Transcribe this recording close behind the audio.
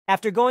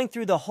After going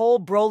through the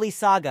whole Broly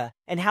saga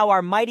and how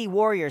our mighty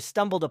warriors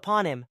stumbled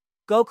upon him,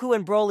 Goku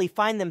and Broly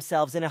find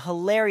themselves in a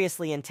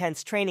hilariously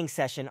intense training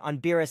session on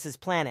Beerus's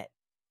planet.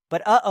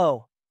 But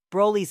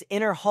Broly's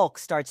inner Hulk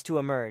starts to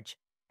emerge,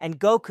 and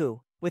Goku,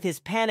 with his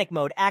panic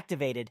mode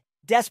activated,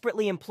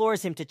 desperately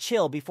implores him to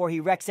chill before he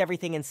wrecks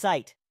everything in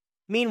sight.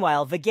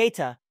 Meanwhile,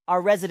 Vegeta,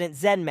 our resident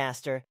Zen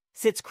master,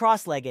 sits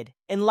cross-legged,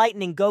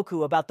 enlightening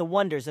Goku about the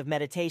wonders of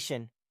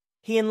meditation.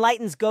 He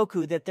enlightens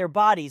Goku that their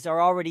bodies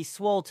are already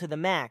swole to the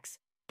max,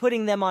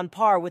 putting them on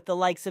par with the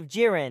likes of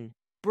Jiren,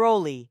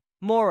 Broly,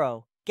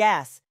 Moro,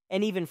 Gas,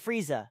 and even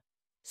Frieza.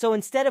 So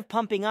instead of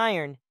pumping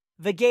iron,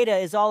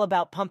 Vegeta is all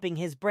about pumping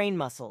his brain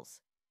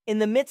muscles. In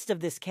the midst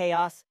of this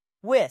chaos,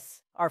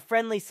 Whis, our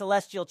friendly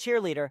celestial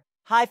cheerleader,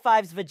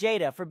 high-fives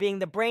Vegeta for being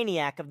the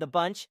brainiac of the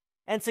bunch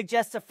and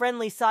suggests a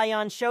friendly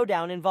Saiyan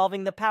showdown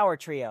involving the power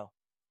trio.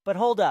 But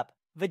hold up,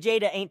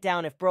 Vegeta ain't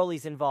down if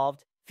Broly's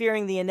involved,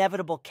 fearing the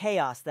inevitable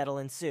chaos that'll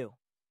ensue.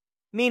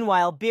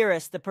 Meanwhile,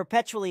 Beerus, the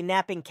perpetually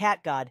napping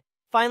cat god,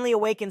 finally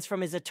awakens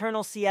from his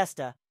eternal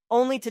siesta,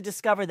 only to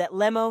discover that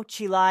Lemmo,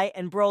 Chilai,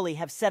 and Broly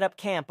have set up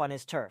camp on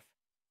his turf.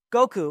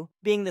 Goku,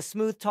 being the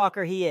smooth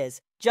talker he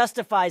is,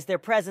 justifies their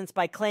presence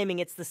by claiming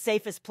it's the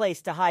safest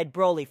place to hide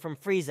Broly from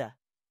Frieza.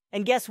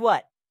 And guess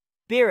what?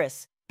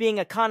 Beerus, being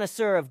a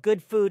connoisseur of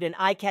good food and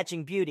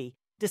eye-catching beauty,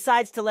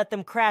 decides to let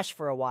them crash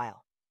for a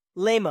while.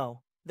 Lemmo,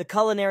 the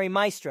culinary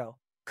maestro,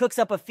 cooks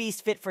up a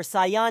feast fit for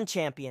Saiyan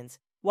champions,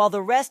 while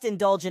the rest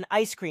indulge in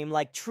ice cream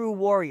like true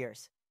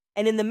warriors.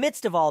 And in the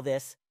midst of all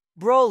this,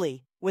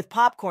 Broly, with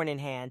popcorn in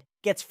hand,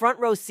 gets front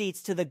row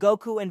seats to the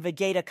Goku and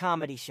Vegeta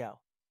comedy show.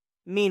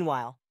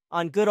 Meanwhile,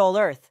 on good ol'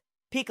 Earth,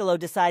 Piccolo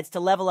decides to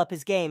level up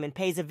his game and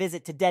pays a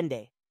visit to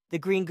Dende, the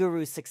Green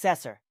Guru's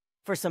successor,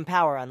 for some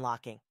power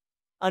unlocking.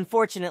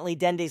 Unfortunately,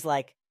 Dende's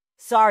like,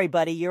 "Sorry,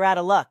 buddy, you're out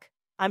of luck.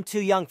 I'm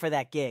too young for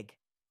that gig."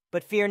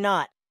 But fear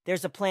not,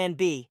 there's a plan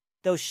B,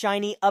 those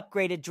shiny,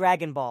 upgraded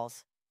Dragon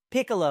Balls.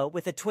 Piccolo,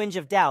 with a twinge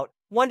of doubt,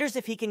 wonders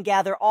if he can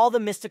gather all the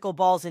mystical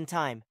balls in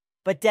time,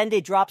 but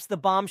Dende drops the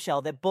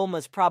bombshell that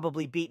Bulma's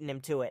probably beaten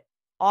him to it.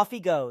 Off he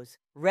goes,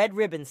 Red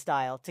Ribbon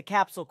style, to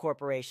Capsule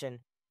Corporation,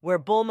 where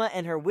Bulma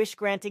and her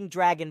wish-granting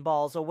Dragon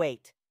Balls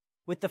await.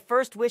 With the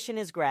first wish in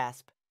his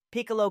grasp,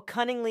 Piccolo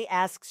cunningly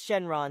asks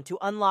Shenron to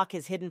unlock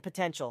his hidden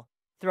potential,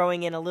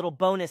 throwing in a little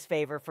bonus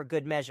favor for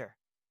good measure.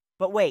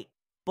 But wait,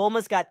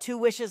 Bulma's got 2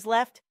 wishes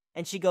left,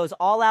 and she goes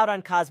all out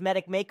on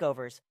cosmetic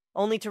makeovers,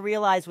 only to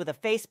realize with a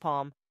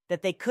facepalm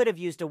that they could have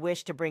used a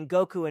wish to bring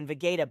Goku and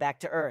Vegeta back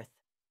to Earth.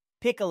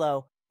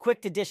 Piccolo,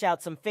 quick to dish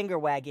out some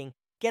finger-wagging,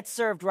 gets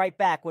served right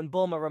back when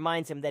Bulma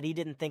reminds him that he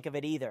didn't think of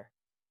it either.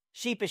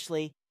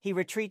 Sheepishly, he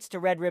retreats to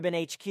Red Ribbon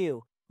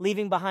HQ,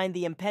 leaving behind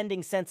the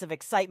impending sense of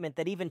excitement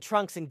that even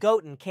Trunks and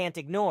Goten can't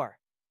ignore.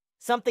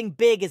 Something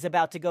big is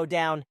about to go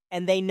down,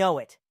 and they know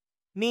it.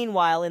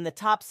 Meanwhile, in the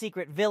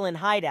top-secret villain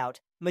hideout,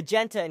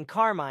 Magenta and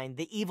Carmine,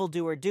 the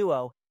evildoer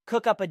duo,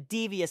 cook up a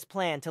devious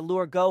plan to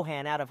lure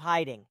Gohan out of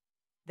hiding.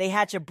 They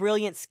hatch a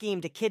brilliant scheme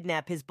to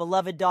kidnap his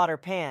beloved daughter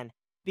Pan,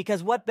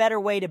 because what better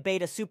way to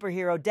bait a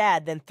superhero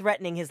dad than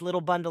threatening his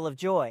little bundle of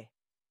joy?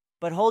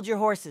 But hold your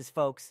horses,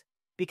 folks,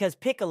 because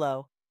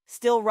Piccolo,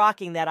 still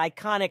rocking that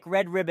iconic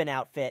Red Ribbon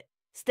outfit,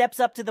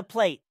 steps up to the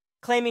plate,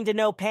 claiming to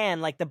know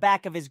Pan like the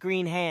back of his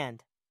green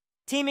hand.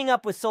 Teaming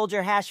up with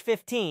Soldier Hash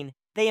 15,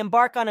 they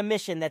embark on a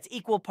mission that's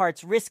equal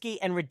parts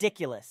risky and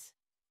ridiculous.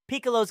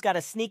 Piccolo's got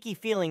a sneaky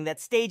feeling that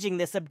staging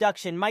this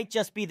abduction might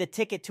just be the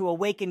ticket to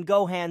awaken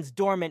Gohan's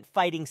dormant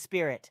fighting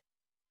spirit.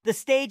 The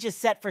stage is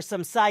set for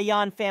some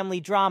Saiyan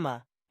family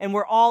drama, and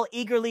we're all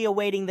eagerly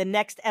awaiting the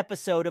next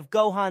episode of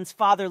Gohan's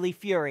Fatherly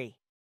Fury.